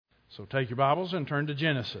So take your Bibles and turn to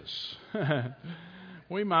Genesis.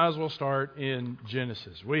 We might as well start in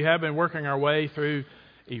Genesis. We have been working our way through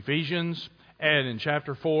Ephesians, and in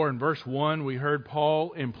chapter 4 and verse 1, we heard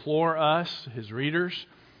Paul implore us, his readers,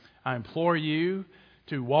 I implore you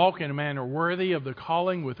to walk in a manner worthy of the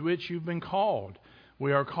calling with which you've been called.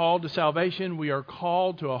 We are called to salvation. We are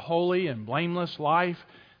called to a holy and blameless life.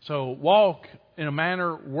 So walk in a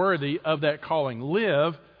manner worthy of that calling.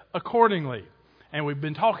 Live accordingly. And we've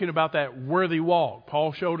been talking about that worthy walk.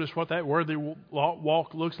 Paul showed us what that worthy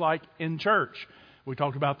walk looks like in church. We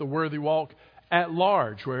talked about the worthy walk at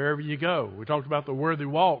large, wherever you go. We talked about the worthy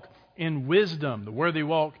walk in wisdom, the worthy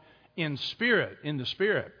walk in spirit, in the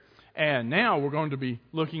Spirit. And now we're going to be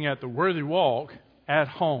looking at the worthy walk at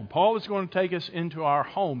home. Paul is going to take us into our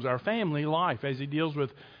homes, our family life, as he deals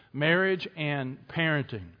with marriage and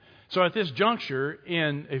parenting. So at this juncture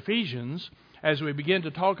in Ephesians, as we begin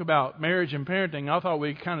to talk about marriage and parenting, I thought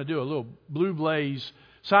we'd kind of do a little Blue Blaze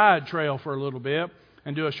side trail for a little bit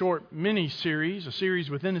and do a short mini-series, a series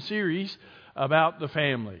within a series about the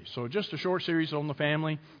family. So just a short series on the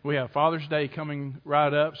family. We have Father's Day coming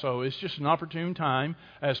right up, so it's just an opportune time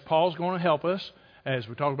as Paul's going to help us as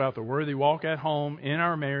we talk about the worthy walk at home, in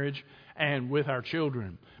our marriage, and with our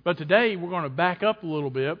children. But today we're going to back up a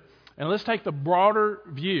little bit and let's take the broader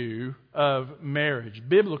view of marriage,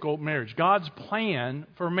 biblical marriage, God's plan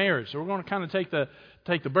for marriage. So we're going to kind of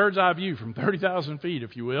take the bird's eye view from 30,000 feet,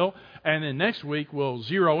 if you will. And then next week we'll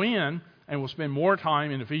zero in and we'll spend more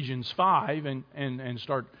time in Ephesians 5 and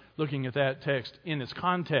start looking at that text in its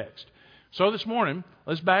context. So this morning,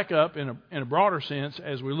 let's back up in a broader sense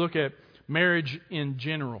as we look at marriage in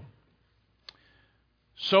general.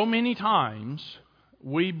 So many times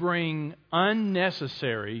we bring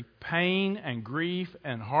unnecessary pain and grief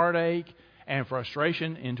and heartache and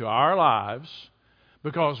frustration into our lives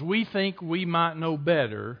because we think we might know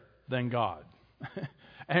better than God.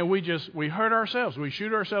 And we hurt ourselves. We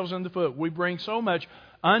shoot ourselves in the foot. We bring so much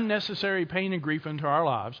unnecessary pain and grief into our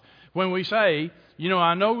lives when we say,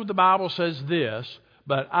 I know the Bible says this,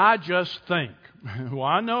 but I just think. Well,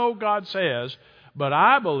 I know God says, but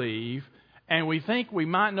I believe. And we think we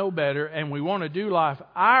might know better, and we want to do life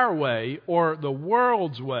our way or the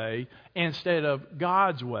world's way instead of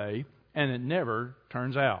God's way, and it never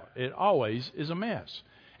turns out. It always is a mess.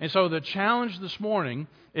 And so the challenge this morning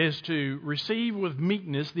is to receive with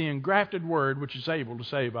meekness the engrafted word which is able to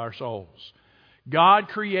save our souls. God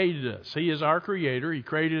created us. He is our creator. He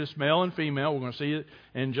created us male and female. We're going to see it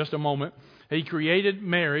in just a moment. He created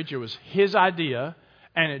marriage. It was His idea.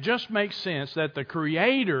 And it just makes sense that the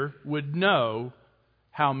Creator would know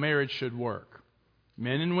how marriage should work.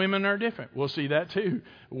 Men and women are different. We'll see that too.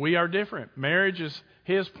 We are different. Marriage is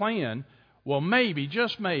His plan. Well, maybe,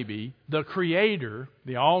 just maybe, the Creator,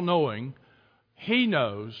 the all-knowing, He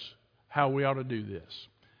knows how we ought to do this.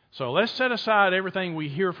 So let's set aside everything we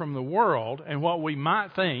hear from the world and what we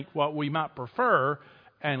might think, what we might prefer,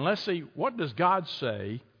 and let's see, what does God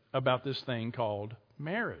say about this thing called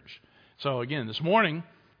marriage? So again, this morning,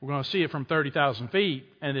 we're going to see it from 30,000 feet,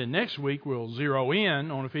 and then next week we'll zero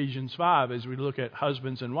in on Ephesians 5 as we look at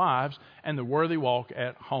husbands and wives and the worthy walk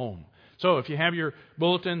at home. So if you have your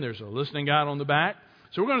bulletin, there's a listening guide on the back.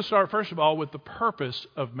 So we're going to start, first of all, with the purpose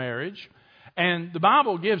of marriage. And the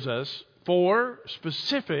Bible gives us 4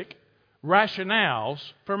 specific rationales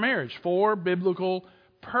for marriage, 4 biblical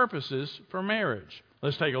purposes for marriage.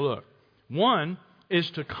 Let's take a look. 1 is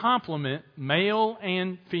to complement male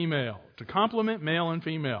and female. To complement male and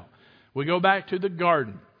female. We go back to the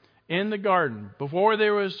garden. In the garden, before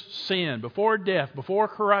there was sin, before death, before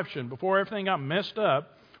corruption, before everything got messed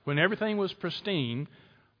up, when everything was pristine,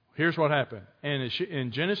 here's what happened. And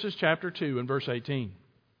in Genesis chapter 2 and verse 18.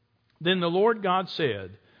 Then the Lord God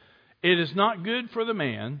said, "It is not good for the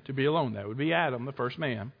man to be alone." That would be Adam, the first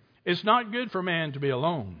man. "It's not good for man to be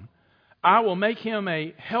alone. I will make him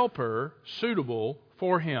a helper suitable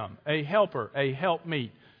for him." A helper, a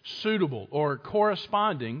helpmeet, suitable or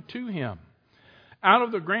corresponding to him. "Out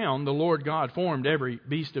of the ground the Lord God formed every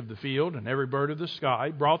beast of the field and every bird of the sky,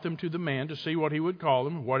 brought them to the man to see what he would call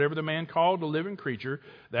them. Whatever the man called a living creature,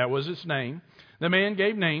 that was its name. The man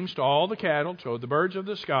gave names to all the cattle, to the birds of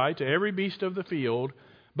the sky, to every beast of the field.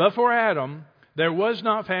 But for Adam there was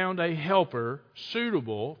not found a helper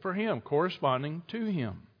suitable for him," corresponding to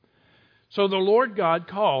him. "So the Lord God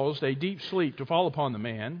caused a deep sleep to fall upon the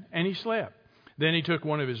man, and he slept. Then he took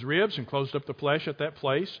one of his ribs and closed up the flesh at that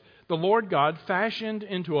place. The Lord God fashioned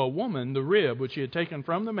into a woman the rib which he had taken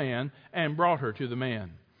from the man and brought her to the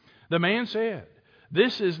man. The man said,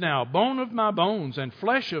 'This is now bone of my bones and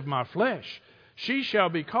flesh of my flesh. She shall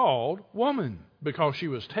be called woman, because she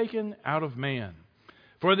was taken out of man.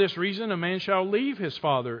 For this reason, a man shall leave his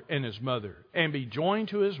father and his mother, and be joined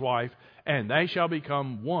to his wife, and they shall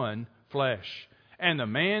become one flesh. And the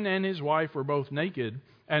man and his wife were both naked,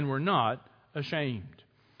 and were not ashamed.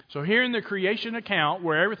 So here in the creation account,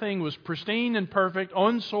 where everything was pristine and perfect,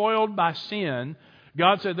 unsoiled by sin,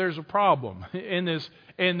 God said there's a problem. In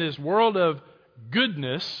this world of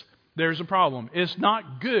goodness, there's a problem. It's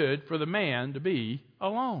not good for the man to be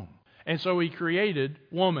alone. And so He created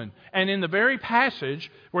woman. And in the very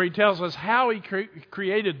passage where He tells us how He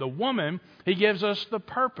created the woman, He gives us the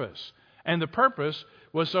purpose. And the purpose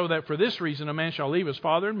was so that for this reason a man shall leave his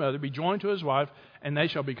father and mother, be joined to his wife, and they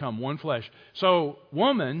shall become one flesh. So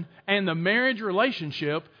woman and the marriage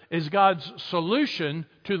relationship is God's solution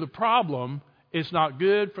to the problem. It's not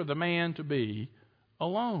good for the man to be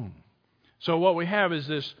alone. So what we have is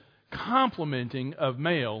this complementing of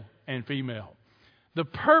male and female. The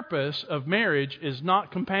purpose of marriage is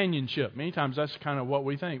not companionship. Many times that's kind of what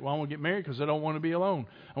we think. Well, I want to get married because I don't want to be alone.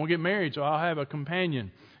 I want to get married so I'll have a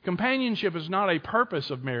companion. Companionship is not a purpose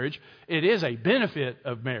of marriage. It is a benefit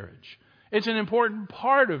of marriage. It's an important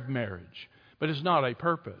part of marriage, but it's not a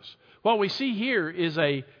purpose. What we see here is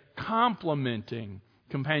a complementing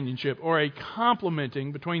companionship, or a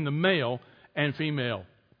complementing between the male and female.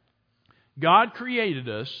 God created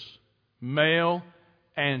us male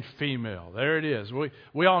and female. There it is.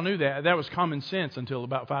 We all knew that. That was common sense until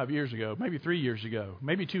about 5 years ago, maybe 3 years ago,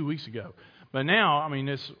 maybe 2 weeks ago. But now,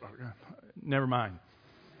 never mind.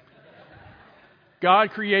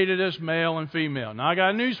 God created us male and female. Now I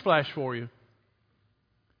got a news flash for you.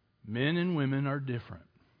 Men and women are different.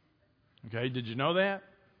 Okay, did you know that?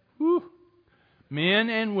 Whew.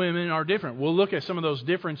 Men and women are different. We'll look at some of those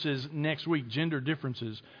differences next week, gender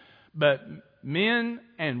differences. But men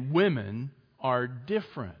and women are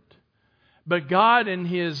different. But God, in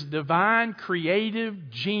His divine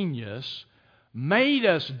creative genius, made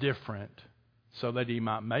us different so that He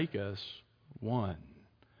might make us one.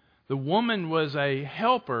 The woman was a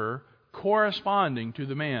helper corresponding to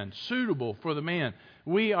the man, suitable for the man.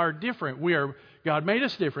 We are different. God made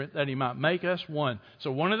us different that He might make us one.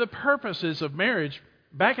 So one of the purposes of marriage,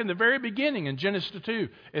 back in the very beginning in Genesis 2,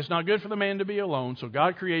 it's not good for the man to be alone. So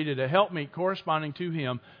God created a helpmeet corresponding to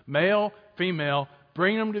him, male, female,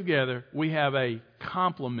 bring them together. We have a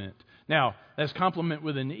complement. Now, that's complement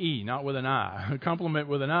with an E, not with an I. Compliment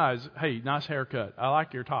with an I is, hey, nice haircut. I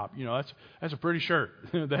like your top. That's a pretty shirt.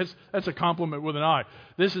 That's a compliment with an I.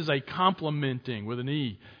 This is a complementing with an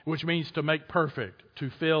E, which means to make perfect, to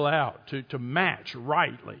fill out, to match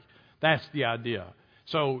rightly. That's the idea.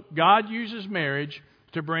 So God uses marriage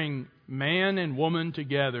to bring man and woman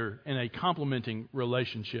together in a complementing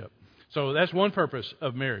relationship. So that's one purpose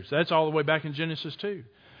of marriage. That's all the way back in Genesis 2.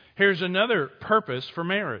 Here's another purpose for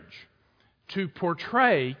marriage: to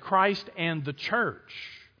portray Christ and the church.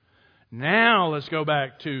 Now let's go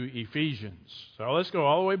back to Ephesians. So let's go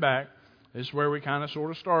all the way back. This is where we kind of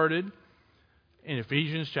sort of started in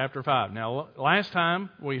Ephesians chapter 5. Now, last time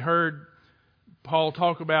we heard Paul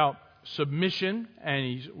talk about submission,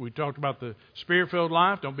 and we talked about the Spirit-filled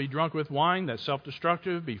life. Don't be drunk with wine, that's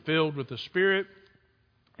self-destructive. Be filled with the Spirit.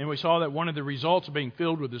 And we saw that one of the results of being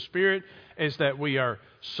filled with the Spirit is that we are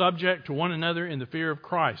subject to one another in the fear of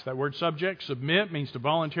Christ. That word subject, submit, means to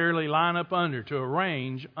voluntarily line up under, to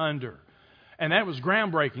arrange under. And that was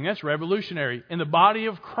groundbreaking. That's revolutionary. In the body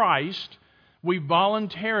of Christ, we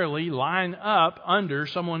voluntarily line up under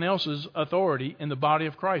someone else's authority in the body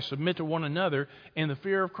of Christ. Submit to one another in the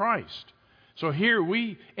fear of Christ. So here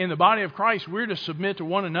in the body of Christ, we're to submit to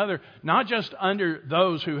one another, not just under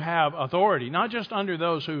those who have authority, not just under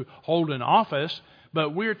those who hold an office,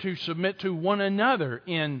 but we're to submit to one another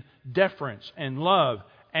in deference and love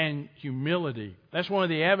and humility. That's one of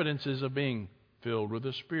the evidences of being filled with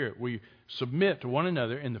the Spirit. We submit to one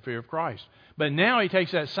another in the fear of Christ. But now he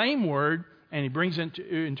takes that same word and he brings it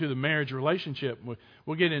into the marriage relationship.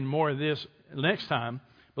 We'll get into more of this next time,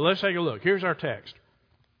 but let's take a look. Here's our text.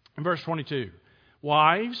 In verse 22,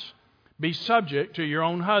 wives, be subject to your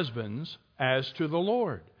own husbands as to the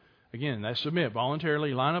Lord. Again, that's submit,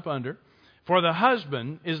 voluntarily line up under. For the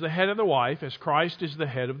husband is the head of the wife, as Christ is the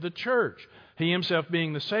head of the church, he himself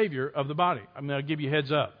being the Savior of the body. I'm going to give you a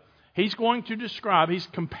heads up. He's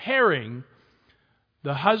comparing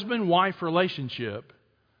the husband-wife relationship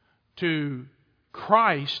to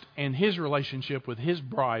Christ and His relationship with His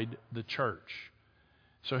bride, the church.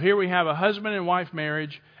 So here we have a husband and wife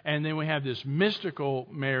marriage, and then we have this mystical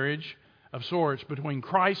marriage of sorts between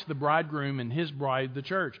Christ, the bridegroom, and His bride, the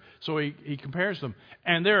church. So he compares them.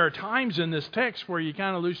 And there are times in this text where you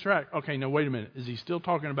kind of lose track. Okay, now wait a minute. Is he still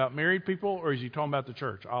talking about married people, or is he talking about the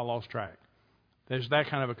church? I lost track. There's that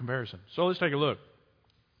kind of a comparison. So let's take a look.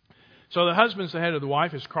 So the husband's the head of the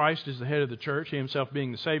wife as Christ is the head of the church, He Himself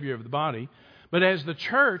being the Savior of the body. But as the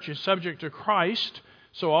church is subject to Christ,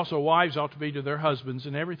 so also wives ought to be to their husbands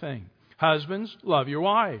in everything. Husbands, love your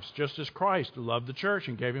wives, just as Christ loved the church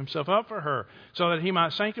and gave Himself up for her, so that He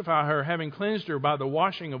might sanctify her, having cleansed her by the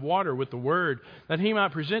washing of water with the word, that He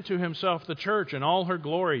might present to Himself the church in all her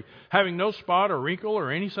glory, having no spot or wrinkle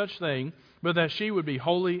or any such thing, but that she would be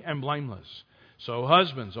holy and blameless. So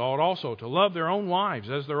husbands ought also to love their own wives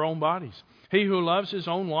as their own bodies. He who loves his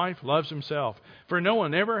own wife loves himself. For no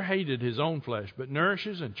one ever hated his own flesh, but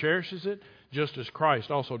nourishes and cherishes it, just as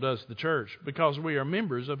Christ also does the church, because we are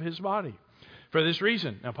members of His body. For this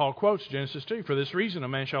reason, now Paul quotes Genesis 2, for this reason a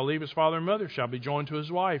man shall leave his father and mother, shall be joined to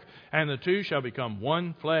his wife, and the two shall become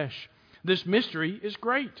one flesh. This mystery is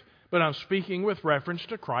great, but I'm speaking with reference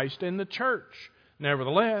to Christ and the church.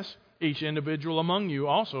 Nevertheless, each individual among you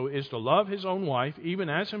also is to love his own wife, even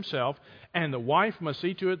as himself, and the wife must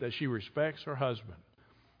see to it that she respects her husband.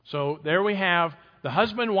 So there we have the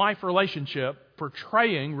husband-wife relationship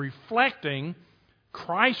portraying, reflecting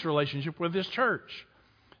Christ's relationship with His church.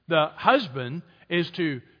 The husband is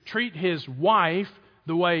to treat his wife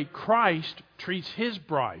the way Christ treats His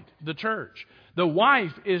bride, the church. The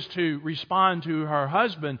wife is to respond to her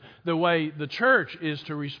husband the way the church is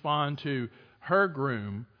to respond to her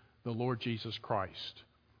groom, the Lord Jesus Christ.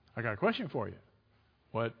 I got a question for you.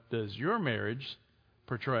 What does your marriage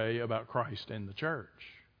portray about Christ and the church?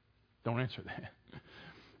 Don't answer that.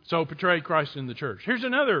 So portray Christ in the church. Here's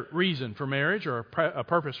another reason for marriage, or a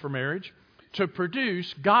purpose for marriage: to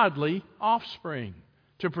produce godly offspring.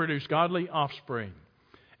 To produce godly offspring.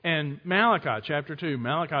 And Malachi chapter 2,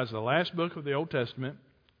 Malachi is the last book of the Old Testament.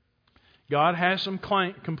 God has some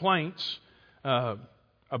complaints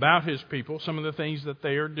about His people, some of the things that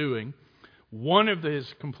they are doing. One of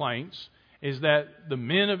His complaints is that the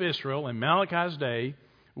men of Israel in Malachi's day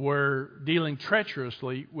were dealing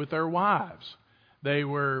treacherously with their wives. They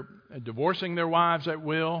were divorcing their wives at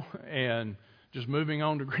will and just moving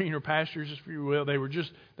on to greener pastures, if you will. They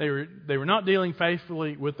were not dealing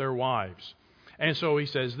faithfully with their wives. And so He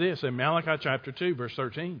says this in Malachi chapter 2, verse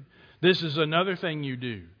 13. This is another thing you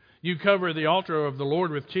do. You cover the altar of the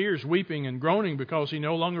Lord with tears, weeping and groaning, because He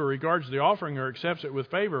no longer regards the offering or accepts it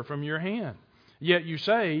with favor from your hand. Yet you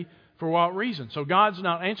say, for what reason? So God's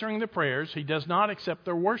not answering the prayers. He does not accept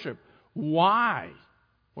their worship. Why?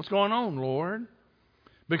 What's going on, Lord?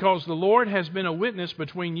 Because the Lord has been a witness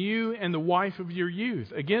between you and the wife of your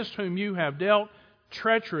youth, against whom you have dealt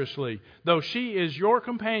treacherously, though she is your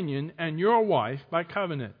companion and your wife by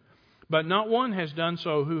covenant. But not one has done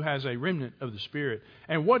so who has a remnant of the Spirit.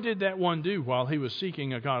 And what did that one do while he was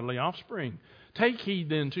seeking a godly offspring? Take heed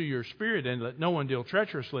then to your spirit, and let no one deal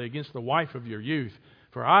treacherously against the wife of your youth.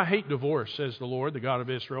 For I hate divorce, says the Lord, the God of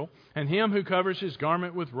Israel, and him who covers his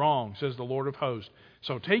garment with wrong, says the Lord of hosts.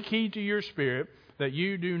 So take heed to your spirit, that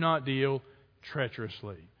you do not deal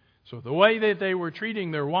treacherously. So the way that they were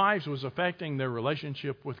treating their wives was affecting their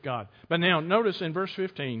relationship with God. But now notice in verse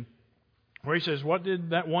 15, where he says, what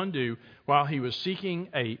did that one do while he was seeking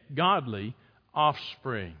a godly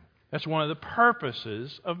offspring? That's one of the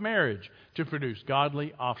purposes of marriage, to produce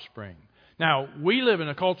godly offspring. Now, we live in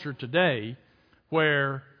a culture today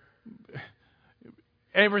where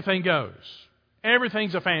everything goes.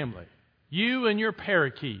 Everything's a family. You and your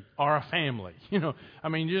parakeet are a family.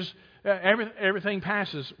 Everything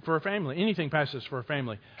passes for a family. Anything passes for a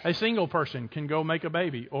family. A single person can go make a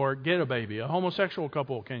baby or get a baby. A homosexual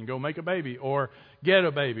couple can go make a baby or get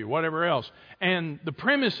a baby, whatever else. And the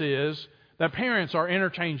premise is that parents are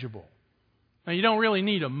interchangeable. Now, you don't really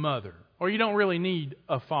need a mother, or you don't really need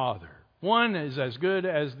a father. One is as good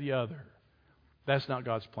as the other. That's not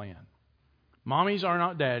God's plan. Mommies are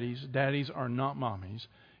not daddies. Daddies are not mommies.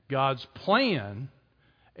 God's plan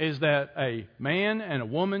is that a man and a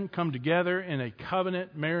woman come together in a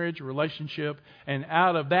covenant marriage relationship, and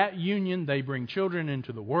out of that union they bring children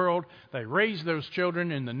into the world. They raise those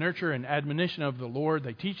children in the nurture and admonition of the Lord.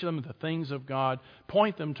 They teach them the things of God,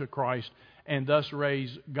 point them to Christ, and thus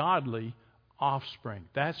raise godly offspring.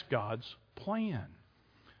 That's God's plan.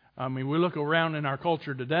 We look around in our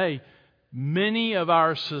culture today, many of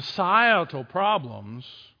our societal problems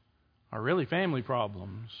are really family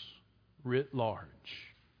problems writ large.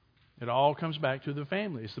 It all comes back to the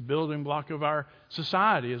family. It's the building block of our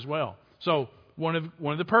society as well. So one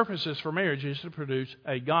of the purposes for marriage is to produce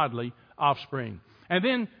a godly offspring. And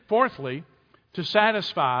then, fourthly, to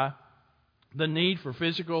satisfy the need for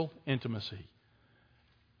physical intimacy.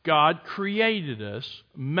 God created us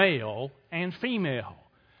male and female.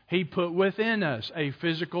 He put within us a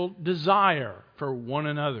physical desire for one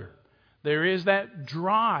another. There is that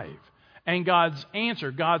drive. And God's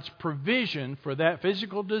answer, God's provision for that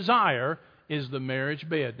physical desire is the marriage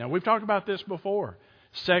bed. Now, we've talked about this before.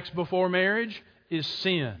 Sex before marriage is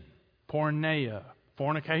sin, porneia,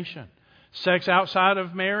 fornication. Sex outside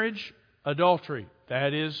of marriage, adultery.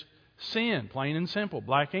 That is sin, plain and simple.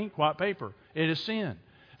 Black ink, white paper. It is sin.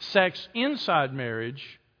 Sex inside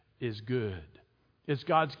marriage is good. It's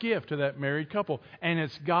God's gift to that married couple. And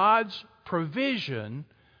it's God's provision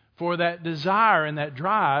for that desire and that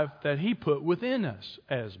drive that He put within us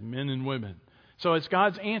as men and women. So it's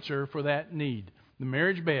God's answer for that need. The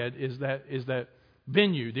marriage bed is that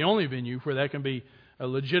venue, the only venue where that can be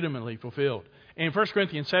legitimately fulfilled. In 1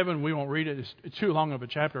 Corinthians 7, we won't read it, it's too long of a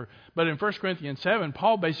chapter, but in 1 Corinthians 7,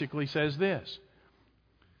 Paul basically says this: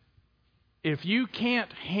 if you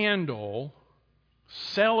can't handle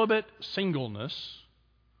celibate singleness,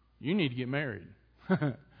 you need to get married.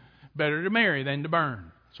 Better to marry than to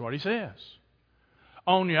burn. That's what he says.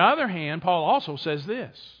 On the other hand, Paul also says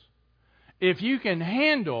this: if you can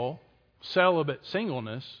handle celibate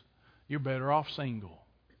singleness, you're better off single.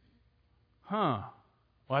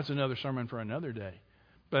 Well, that's another sermon for another day.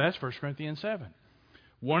 But that's 1 Corinthians 7.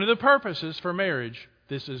 One of the purposes for marriage,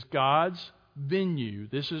 this is God's venue.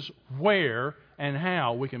 This is where and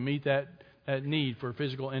how we can meet that need for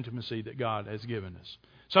physical intimacy that God has given us.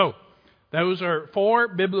 So, those are 4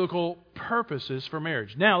 biblical purposes for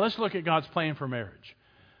marriage. Now, let's look at God's plan for marriage.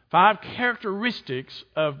 5 characteristics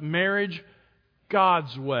of marriage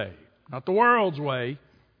God's way, not the world's way.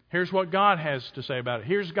 Here's what God has to say about it.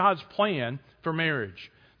 Here's God's plan for marriage.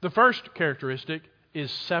 The first characteristic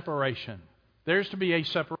is separation. There's to be a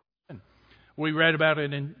separation. We read about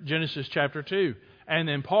it in Genesis chapter 2. And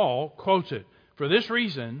then Paul quotes it. For this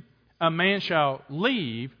reason, a man shall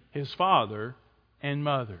leave his father and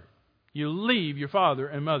mother. You leave your father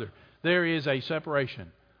and mother. There is a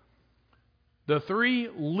separation. The 3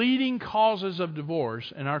 leading causes of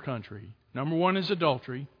divorce in our country. Number 1 is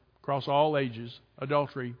adultery. Across all ages.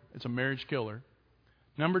 Adultery, it's a marriage killer.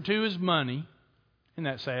 Number 2 is money. Isn't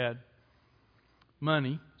that sad?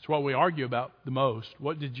 Money. It's what we argue about the most.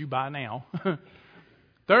 What did you buy now?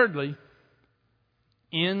 Thirdly,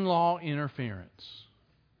 in-law interference.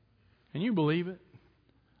 Can you believe it?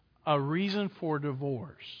 A reason for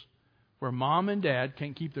divorce. Where mom and dad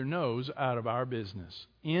can't keep their nose out of our business.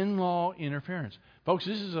 In-law interference. Folks,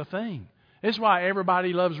 this is a thing. This is why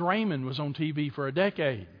Everybody Loves Raymond was on TV for a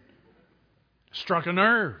decade. Struck a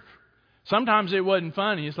nerve. Sometimes it wasn't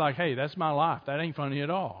funny. It's like, hey, that's my life. That ain't funny at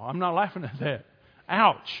all. I'm not laughing at that.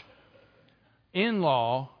 Ouch.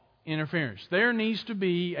 In-law interference. There needs to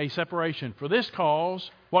be a separation. For this cause,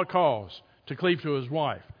 what cause? To cleave to his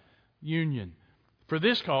wife. Union. For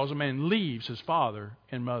this cause, a man leaves his father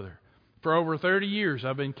and mother. For over 30 years,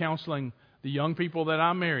 I've been counseling the young people that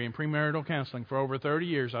I marry in premarital counseling. For over 30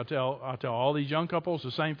 years, I tell all these young couples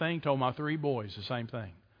the same thing. Told my 3 boys the same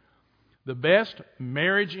thing. The best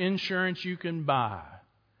marriage insurance you can buy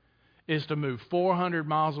is to move 400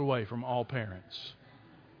 miles away from all parents.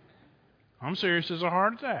 I'm serious as a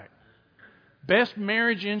heart attack. Best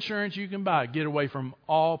marriage insurance you can buy, get away from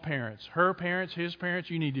all parents. Her parents, his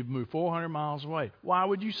parents, you need to move 400 miles away. Why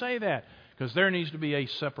would you say that? Because there needs to be a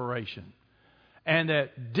separation. And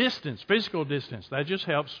that distance, physical distance, that just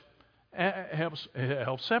helps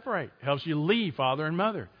separate. Helps you leave father and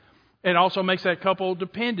mother. It also makes that couple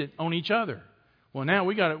dependent on each other. Well, now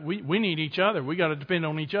we need each other. We got to depend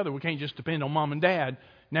on each other. We can't just depend on mom and dad.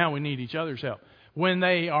 Now we need each other's help. When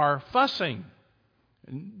they are fussing,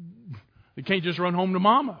 they can't just run home to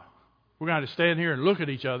mama. We're going to stand here and look at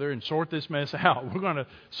each other and sort this mess out. We're going to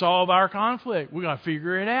solve our conflict. We're going to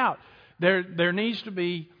figure it out. There needs to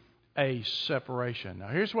be a separation. Now,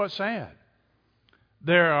 here's what's sad.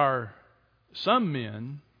 There are some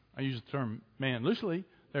men, I use the term man loosely,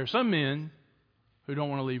 there are some men who don't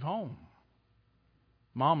want to leave home.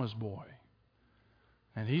 Mama's boy.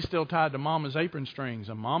 And he's still tied to mama's apron strings,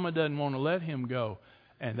 and mama doesn't want to let him go.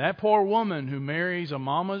 And that poor woman who marries a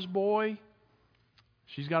mama's boy,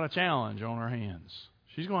 she's got a challenge on her hands.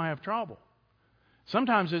 She's going to have trouble.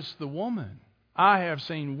 Sometimes it's the woman. I have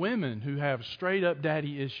seen women who have straight up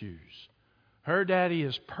daddy issues. Her daddy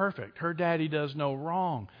is perfect. Her daddy does no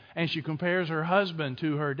wrong. And she compares her husband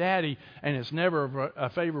to her daddy, and it's never a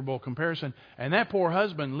favorable comparison. And that poor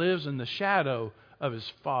husband lives in the shadow of his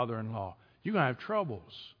father-in-law. You're going to have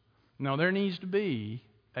troubles. Now, there needs to be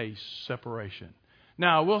a separation.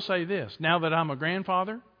 Now, I will say this. Now that I'm a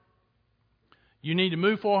grandfather, you need to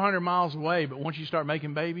move 400 miles away, but once you start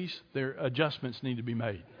making babies, there adjustments need to be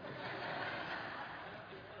made.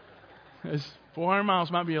 400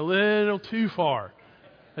 miles might be a little too far.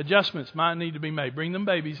 Adjustments might need to be made. Bring them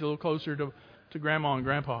babies a little closer to grandma and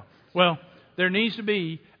grandpa. Well, there needs to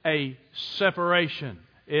be a separation.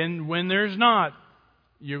 And when there's not,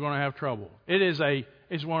 you're going to have trouble.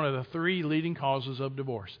 It's one of the three leading causes of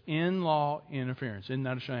divorce. In-law interference. Isn't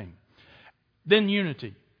that a shame? Then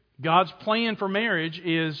unity. God's plan for marriage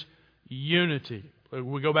is unity.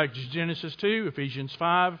 We go back to Genesis 2, Ephesians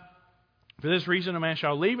 5. For this reason, a man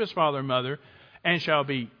shall leave his father and mother, and shall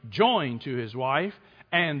be joined to his wife,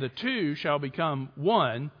 and the two shall become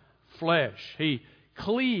one flesh. He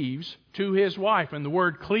cleaves to his wife. And the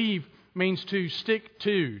word cleave means to stick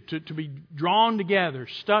to be drawn together,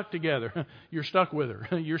 stuck together. You're stuck with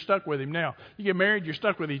her. You're stuck with him now. You get married, you're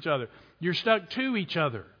stuck with each other. You're stuck to each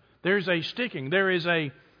other. There's a sticking. There is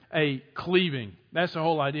a cleaving. That's the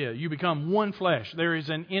whole idea. You become one flesh. There is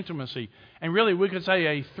an intimacy. And really, we could say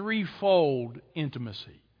a threefold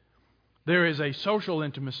intimacy. There is a social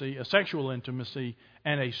intimacy, a sexual intimacy,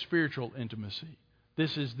 and a spiritual intimacy.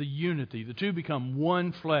 This is the unity. The two become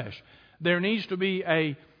one flesh. There needs to be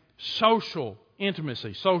a social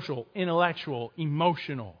intimacy, social, intellectual,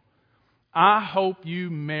 emotional. I hope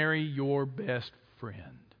you marry your best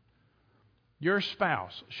friend. Your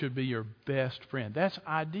spouse should be your best friend. That's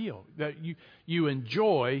ideal. That you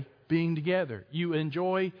enjoy being together. You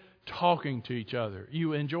enjoy talking to each other.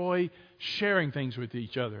 You enjoy sharing things with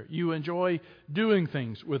each other. You enjoy doing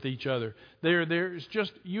things with each other. There's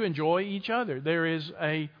just, you enjoy each other. There is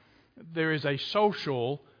a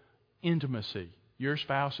social intimacy. Your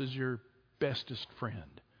spouse is your bestest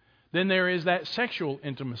friend. Then there is that sexual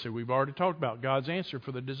intimacy we've already talked about. God's answer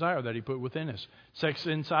for the desire that He put within us. Sex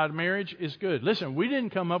inside marriage is good. Listen, we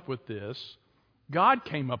didn't come up with this. God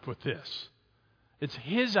came up with this. It's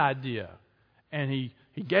His idea. And He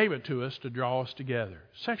gave it to us to draw us together.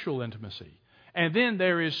 Sexual intimacy. And then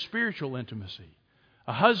there is spiritual intimacy.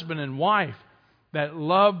 A husband and wife that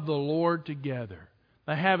love the Lord together.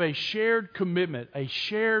 They have a shared commitment, a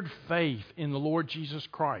shared faith in the Lord Jesus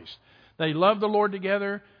Christ. They love the Lord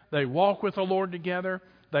together. They walk with the Lord together.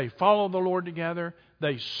 They follow the Lord together.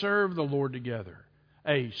 They serve the Lord together.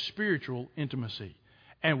 A spiritual intimacy.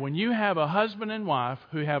 And when you have a husband and wife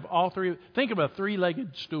who have all three, think of a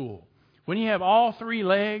three-legged stool. When you have all three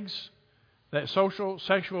legs, that social,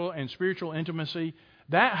 sexual, and spiritual intimacy,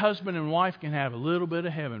 that husband and wife can have a little bit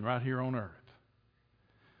of heaven right here on earth.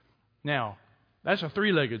 Now, that's a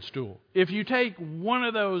three-legged stool. If you take one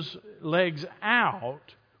of those legs out,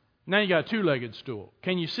 now you got a two-legged stool.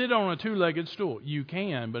 Can you sit on a two-legged stool? You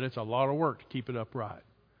can, but it's a lot of work to keep it upright.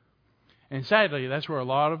 And sadly, that's where a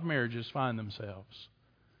lot of marriages find themselves,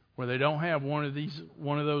 where they don't have one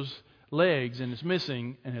of those legs, and it's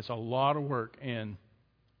missing, and it's a lot of work, and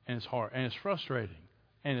it's hard, and it's frustrating,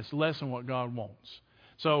 and it's less than what God wants.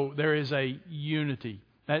 So there is a unity,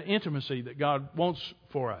 that intimacy that God wants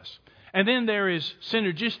for us. And then there is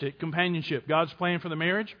synergistic companionship. God's plan for the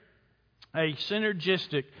marriage, a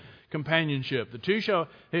synergistic companionship. The two shall,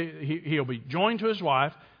 he'll be joined to his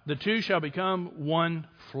wife. The two shall become one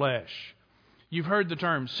flesh. You've heard the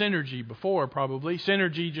term synergy before, probably.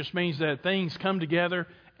 Synergy just means that things come together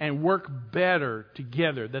and work better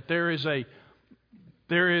together. That there is an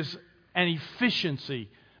efficiency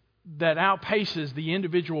that outpaces the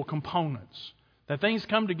individual components. That things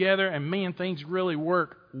come together and, man, things really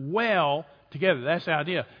work well together. That's the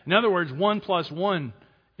idea. In other words, 1 + 1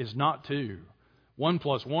 is not 2. 1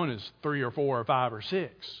 + 1 is 3 or 4 or 5 or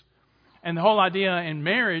 6. And the whole idea in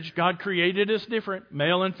marriage, God created us different,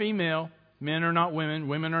 male and female. Men are not women.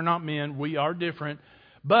 Women are not men. We are different.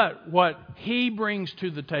 But what He brings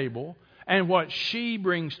to the table and what she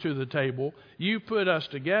brings to the table, you put us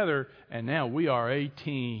together, and now we are a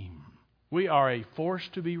team. We are a force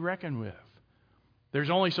to be reckoned with. There's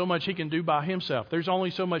only so much he can do by himself. There's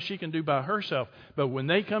only so much she can do by herself. But when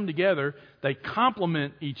they come together, they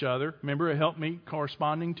complement each other. Remember, a helpmeet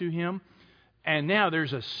corresponding to him. And now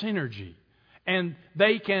there's a synergy. And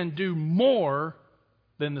they can do more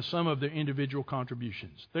than the sum of their individual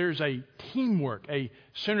contributions. There's a teamwork, a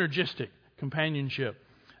synergistic companionship.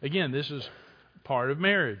 Again, this is part of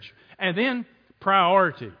marriage. And then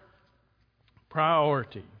priority.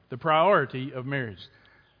 Priority. The priority of marriage.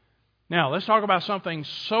 Now, let's talk about something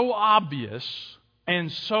so obvious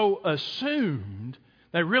and so assumed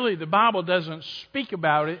that really the Bible doesn't speak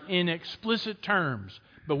about it in explicit terms.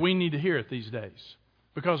 But we need to hear it these days,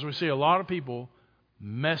 because we see a lot of people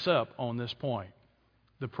mess up on this point.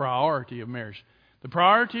 The priority of marriage. The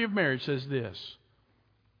priority of marriage says this: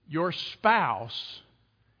 your spouse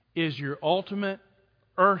is your ultimate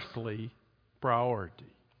earthly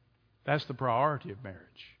priority. That's the priority of marriage.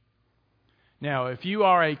 Now, if you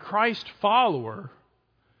are a Christ follower,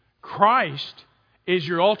 Christ is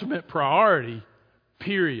your ultimate priority,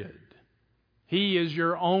 period. He is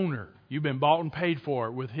your owner. You've been bought and paid for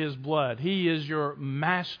with His blood. He is your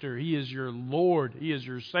master. He is your Lord. He is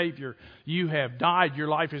your Savior. You have died. Your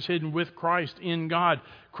life is hidden with Christ in God.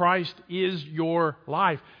 Christ is your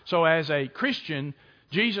life. So as a Christian,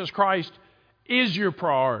 Jesus Christ is your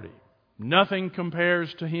priority. Nothing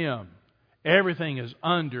compares to Him. Everything is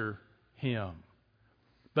under Him.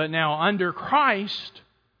 But now under Christ,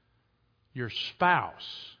 your spouse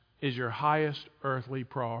is your highest earthly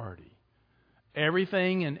priority.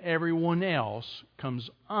 Everything and everyone else comes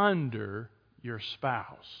under your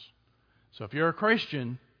spouse. So if you're a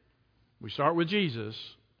Christian, we start with Jesus.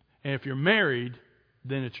 And if you're married,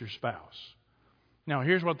 then it's your spouse. Now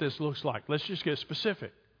here's what this looks like. Let's just get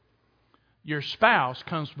specific. Your spouse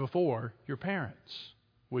comes before your parents.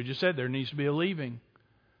 We just said there needs to be a leaving.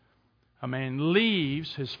 A man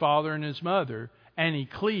leaves his father and his mother, and he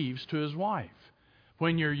cleaves to his wife.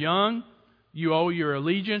 When you're young, you owe your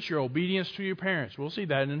allegiance, your obedience to your parents. We'll see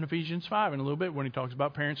that in Ephesians 5 in a little bit when he talks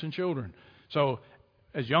about parents and children. So,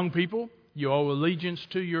 as young people, you owe allegiance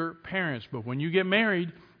to your parents. But when you get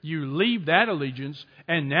married, you leave that allegiance,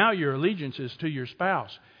 and now your allegiance is to your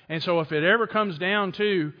spouse. And so if it ever comes down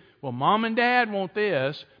to, well, Mom and Dad want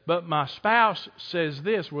this, but my spouse says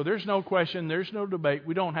this, well, there's no question, there's no debate.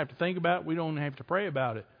 We don't have to think about it. We don't have to pray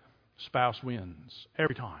about it. Spouse wins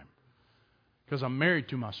every time. Because I'm married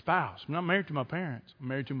to my spouse. I'm not married to my parents. I'm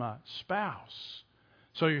married to my spouse.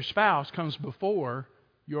 So your spouse comes before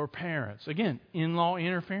your parents. Again, in-law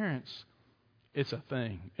interference. It's a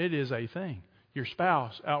thing. It is a thing. Your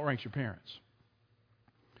spouse outranks your parents.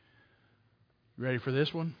 You ready for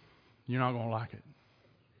this one? You're not going to like it.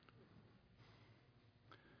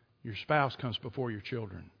 Your spouse comes before your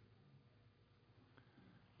children.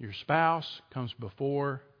 Your spouse comes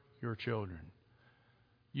before your children.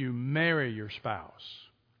 You marry your spouse.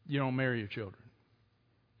 You don't marry your children.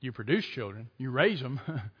 You produce children. You raise them.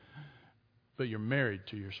 But you're married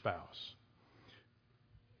to your spouse.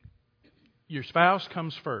 Your spouse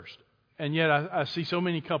comes first. And yet I see so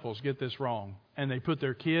many couples get this wrong. And they put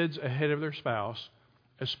their kids ahead of their spouse,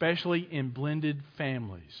 especially in blended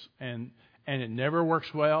families. And it never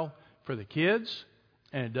works well for the kids.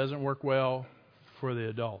 And it doesn't work well for the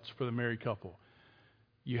adults, for the married couple.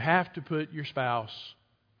 You have to put your spouse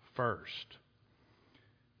first.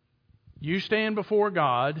 You stand before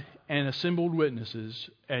God and assembled witnesses,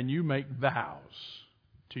 and you make vows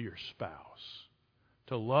to your spouse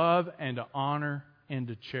to love and to honor and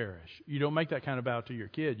to cherish. You don't make that kind of vow to your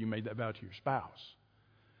kid. You make that vow to your spouse.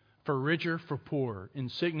 For richer, for poorer, in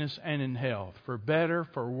sickness and in health, for better,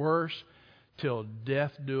 for worse, till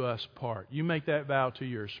death do us part. You make that vow to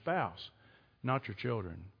your spouse, not your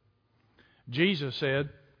children. Jesus said,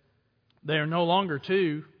 they are no longer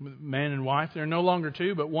two, man and wife. They're no longer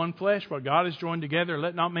two, but one flesh. What God has joined together,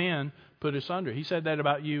 let not man put asunder. He said that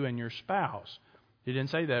about you and your spouse. He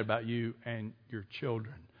didn't say that about you and your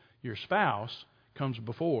children. Your spouse comes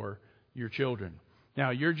before your children.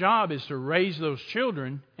 Now, your job is to raise those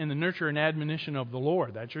children in the nurture and admonition of the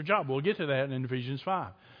Lord. That's your job. We'll get to that in Ephesians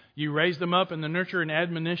 5. You raise them up in the nurture and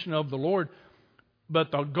admonition of the Lord.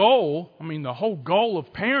 But the goal, the whole goal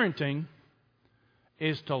of parenting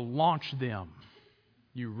is to launch them.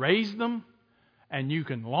 You raise them, and you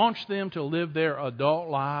can launch them to live their adult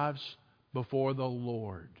lives before the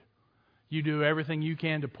Lord. You do everything you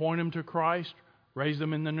can to point them to Christ, raise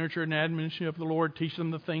them in the nurture and admonition of the Lord, teach them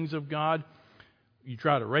the things of God. You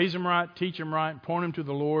try to raise them right, teach them right, point them to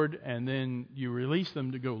the Lord, and then you release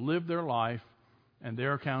them to go live their life, and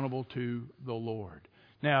they're accountable to the Lord.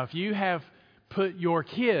 Now, if you have put your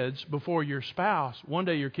kids before your spouse, one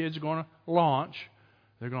day your kids are going to launch.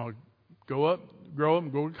 They're going to grow up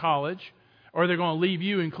and go to college, or they're going to leave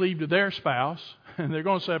you and cleave to their spouse, and they're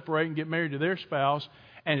going to separate and get married to their spouse.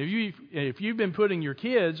 And if you've been putting your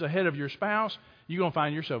kids ahead of your spouse, you're going to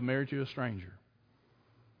find yourself married to a stranger.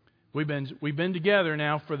 We've been together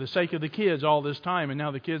now for the sake of the kids all this time, and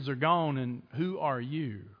now the kids are gone, and who are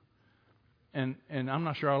you? And I'm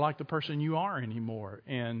not sure I like the person you are anymore.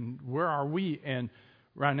 And where are we? And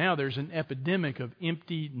right now there's an epidemic of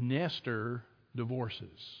empty nester divorces,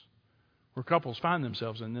 where couples find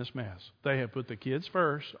themselves in this mess. They have put the kids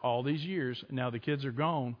first all these years, and now the kids are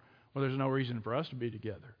gone. Well, there's no reason for us to be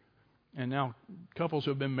together. And now couples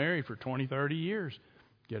who have been married for 20, 30 years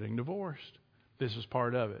getting divorced. This is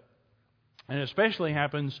part of it. And it especially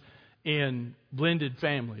happens in blended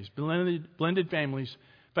families. Blended families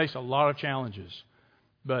face a lot of challenges.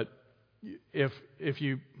 But if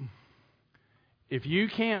you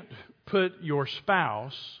can't put your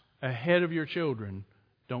spouse ahead of your children,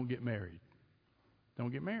 don't get married.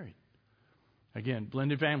 Don't get married. Again,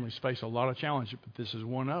 blended families face a lot of challenges, but this is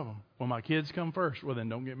one of them. Well, my kids come first. Well, then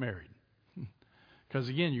don't get married, because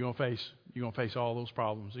again, you're going to face all those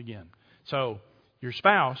problems again. So your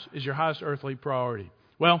spouse is your highest earthly priority.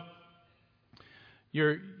 Well,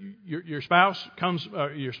 your spouse comes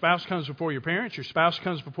before your parents. Your spouse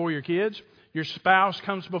comes before your kids. Your spouse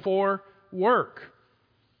comes before work.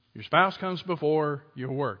 Your spouse comes before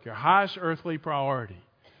your work. Your highest earthly priority.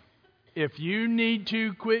 If you need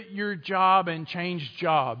to quit your job and change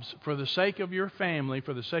jobs for the sake of your family,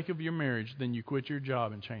 for the sake of your marriage, then you quit your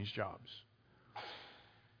job and change jobs.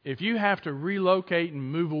 If you have to relocate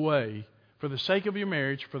and move away for the sake of your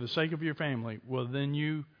marriage, for the sake of your family, well, then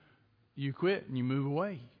you quit and you move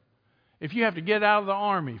away. If you have to get out of the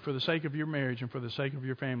army for the sake of your marriage and for the sake of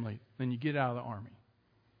your family, then you get out of the army.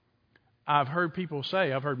 I've heard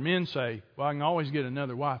men say, well, I can always get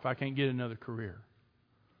another wife. I can't get another career.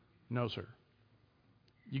 No, sir.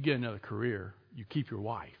 You get another career. You keep your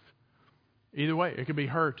wife. Either way, it could be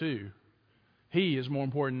her too. He is more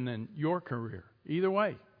important than your career. Either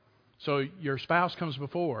way. So your spouse comes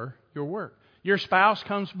before your work. Your spouse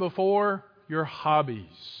comes before your hobbies.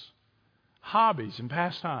 Hobbies and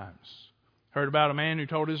pastimes. Heard about a man who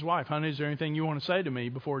told his wife, honey, is there anything you want to say to me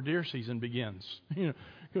before deer season begins?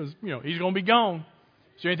 Because he's going to be gone.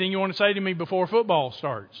 Is there anything you want to say to me before football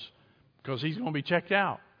starts? Because he's going to be checked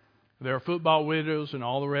out. There are football widows and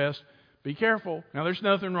all the rest. Be careful. Now, there's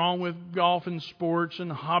nothing wrong with golf and sports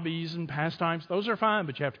and hobbies and pastimes. Those are fine,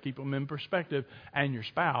 but you have to keep them in perspective. And your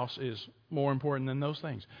spouse is more important than those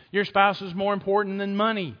things. Your spouse is more important than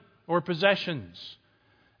money or possessions.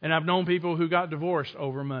 And I've known people who got divorced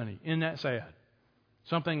over money. Isn't that sad?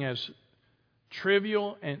 Something as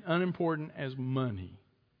trivial and unimportant as money,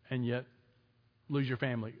 and yet lose your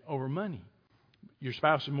family over money. Your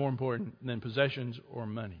spouse is more important than possessions or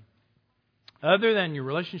money. Other than your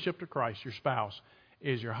relationship to Christ, your spouse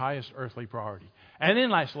is your highest earthly priority. And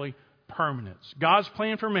then lastly, permanence. God's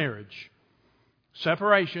plan for marriage.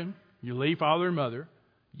 Separation, you leave father and mother.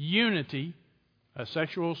 Unity, a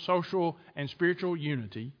sexual, social, and spiritual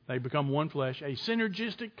unity. They become one flesh. A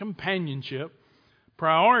synergistic companionship.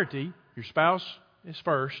 Priority, your spouse is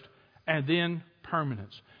first. And then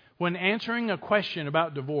permanence. When answering a question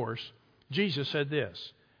about divorce, Jesus said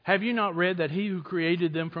this, have you not read that he who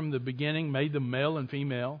created them from the beginning made them male and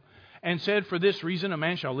female? And said, for this reason a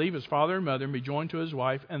man shall leave his father and mother and be joined to his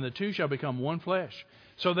wife, and the two shall become one flesh.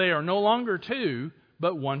 So they are no longer two,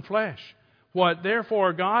 but one flesh. What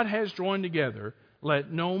therefore God has joined together,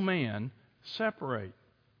 let no man separate.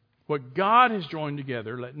 What God has joined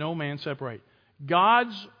together, let no man separate.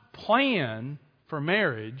 God's plan for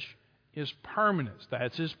marriage is permanence.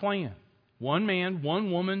 That's his plan. One man,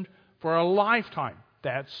 one woman for a lifetime.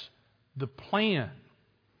 That's the plan.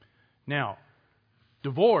 Now,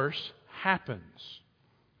 divorce happens.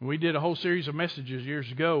 We did a whole series of messages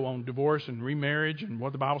years ago on divorce and remarriage and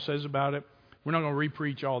what the Bible says about it. We're not going to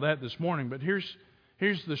re-preach all that this morning, but here's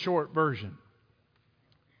the short version.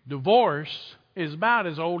 Divorce is about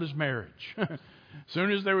as old as marriage. As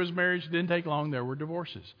soon as there was marriage, it didn't take long, there were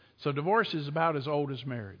divorces. So divorce is about as old as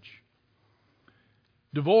marriage.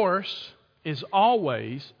 Divorce is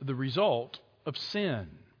always the result of sin.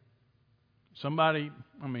 Somebody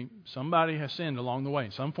has sinned along the way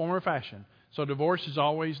in some form or fashion. So divorce is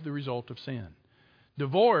always the result of sin.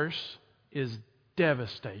 Divorce is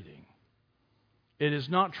devastating. It is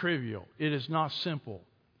not trivial. It is not simple.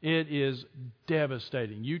 It is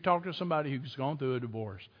devastating. You talk to somebody who's gone through a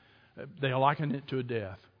divorce, they liken it to a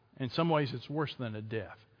death. In some ways, it's worse than a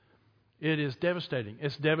death. It is devastating.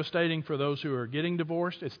 It's devastating for those who are getting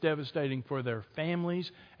divorced. It's devastating for their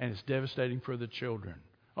families. And it's devastating for the children.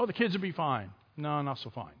 Oh, the kids will be fine. No, not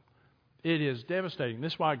so fine. It is devastating.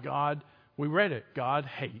 This is why we read it. God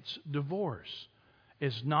hates divorce.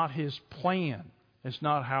 It's not his plan. It's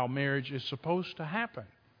not how marriage is supposed to happen.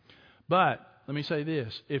 But let me say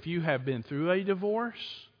this. If you have been through a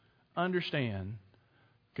divorce, understand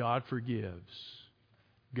God forgives.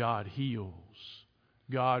 God heals.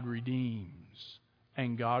 God redeems,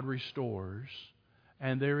 and God restores,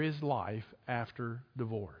 and there is life after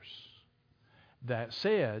divorce. That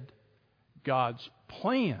said, God's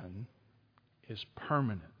plan is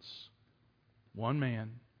permanence. One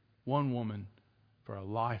man, one woman for a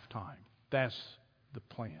lifetime. That's the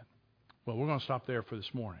plan. Well, we're going to stop there for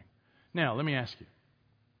this morning. Now, let me ask you,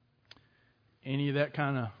 any of that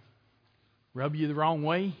kind of rub you the wrong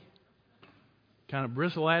way? Kind of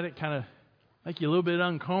bristle at it? Kind of make you a little bit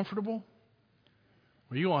uncomfortable?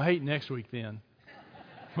 Well, you're going to hate next week then.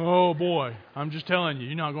 Oh, boy. I'm just telling you,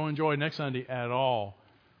 you're not going to enjoy next Sunday at all.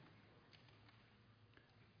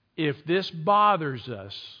 If this bothers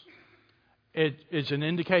us It's an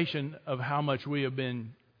indication of how much we have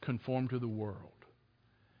been conformed to the world,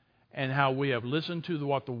 and how we have listened to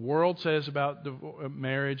what the world says about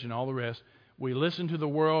marriage and all the rest. We listen to the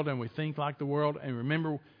world and we think like the world. And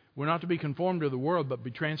remember, we're not to be conformed to the world, but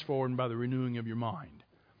be transformed by the renewing of your mind.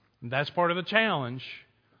 And that's part of the challenge.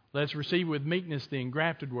 Let's receive with meekness the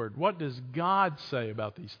engrafted word. What does God say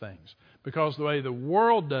about these things? Because the way the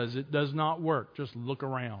world does it does not work. Just look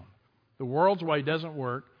around. The world's way doesn't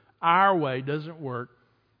work. Our way doesn't work.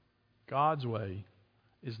 God's way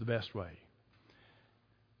is the best way.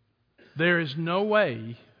 There is no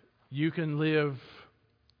way you can live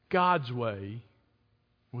God's way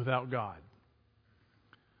without God.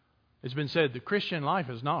 It's been said the Christian life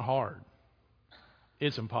is not hard.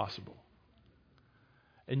 It's impossible.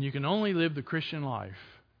 And you can only live the Christian life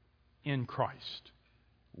in Christ,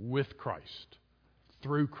 with Christ,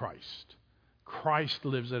 through Christ. Christ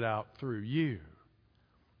lives it out through you.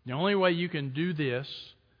 The only way you can do this,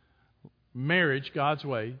 marriage God's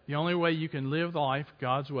way, the only way you can live the life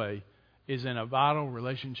God's way is in a vital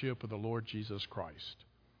relationship with the Lord Jesus Christ.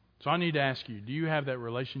 So I need to ask you, do you have that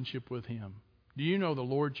relationship with Him? Do you know the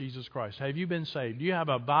Lord Jesus Christ? Have you been saved? Do you have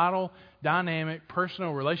a vital, dynamic,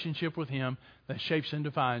 personal relationship with Him that shapes and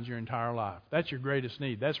defines your entire life? That's your greatest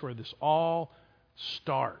need. That's where this all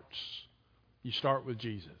starts. You start with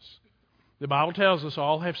Jesus. The Bible tells us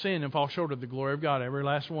all have sinned and fall short of the glory of God. Every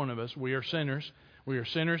last one of us. We are sinners. We are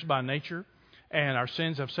sinners by nature, and our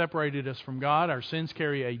sins have separated us from God. Our sins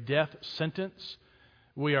carry a death sentence.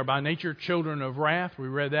 We are by nature children of wrath. We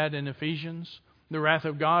read that in Ephesians. The wrath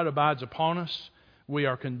of God abides upon us. We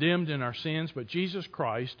are condemned in our sins, but Jesus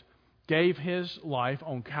Christ gave His life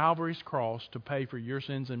on Calvary's cross to pay for your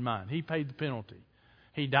sins and mine. He paid the penalty.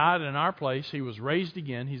 He died in our place. He was raised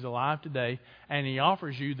again. He's alive today, and He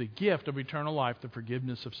offers you the gift of eternal life, the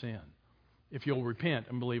forgiveness of sin, if you'll repent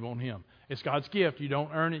and believe on Him. It's God's gift. You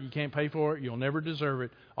don't earn it. You can't pay for it. You'll never deserve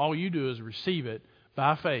it. All you do is receive it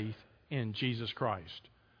by faith in Jesus Christ.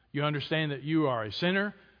 You understand that you are a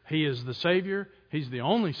sinner. He is the Savior. He's the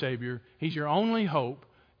only Savior. He's your only hope.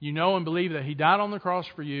 You know and believe that He died on the cross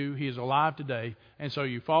for you. He is alive today. And so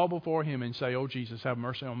you fall before Him and say, "Oh, Jesus, have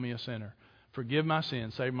mercy on me, a sinner. Forgive my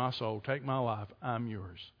sins. Save my soul. Take my life. I'm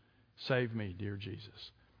yours. Save me, dear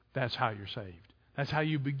Jesus." That's how you're saved. That's how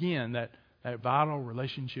you begin that vital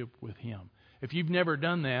relationship with Him. If you've never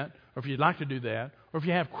done that, or if you'd like to do that, or if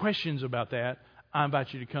you have questions about that, I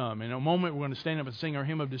invite you to come. In a moment, we're going to stand up and sing our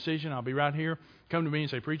hymn of decision. I'll be right here. Come to me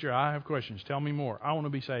and say, "Preacher, I have questions. Tell me more. I want to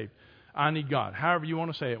be saved. I need God." However you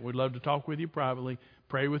want to say it. We'd love to talk with you privately,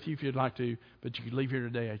 pray with you if you'd like to, but you could leave here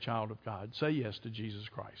today a child of God. Say yes to Jesus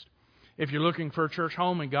Christ. If you're looking for a church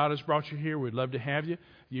home and God has brought you here, we'd love to have you.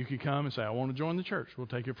 You could come and say, "I want to join the church." We'll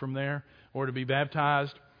take it from there. Or to be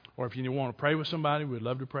baptized. Or if you want to pray with somebody, we'd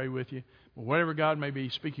love to pray with you. But whatever God may be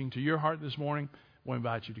speaking to your heart this morning, we'll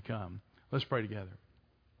invite you to come. Let's pray together.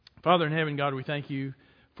 Father in heaven, God, we thank You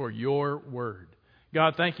for Your word.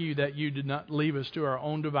 God, thank You that You did not leave us to our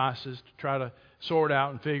own devices to try to sort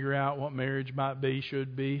out and figure out what marriage might be,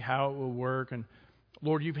 should be, how it will work. And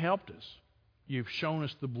Lord, You've helped us. You've shown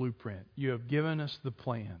us the blueprint. You have given us the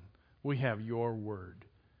plan. We have Your word.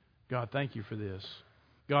 God, thank You for this.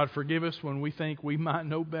 God, forgive us when we think we might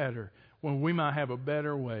know better, when we might have a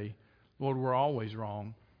better way. Lord, we're always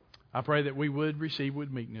wrong. I pray that we would receive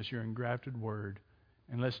with meekness Your engrafted word.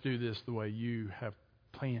 And let's do this the way You have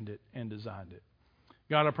planned it and designed it.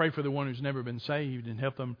 God, I pray for the one who's never been saved and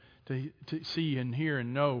help them to see and hear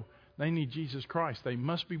and know they need Jesus Christ. They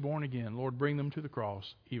must be born again. Lord, bring them to the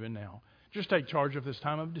cross even now. Just take charge of this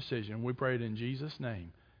time of decision. We pray it in Jesus'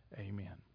 name. Amen.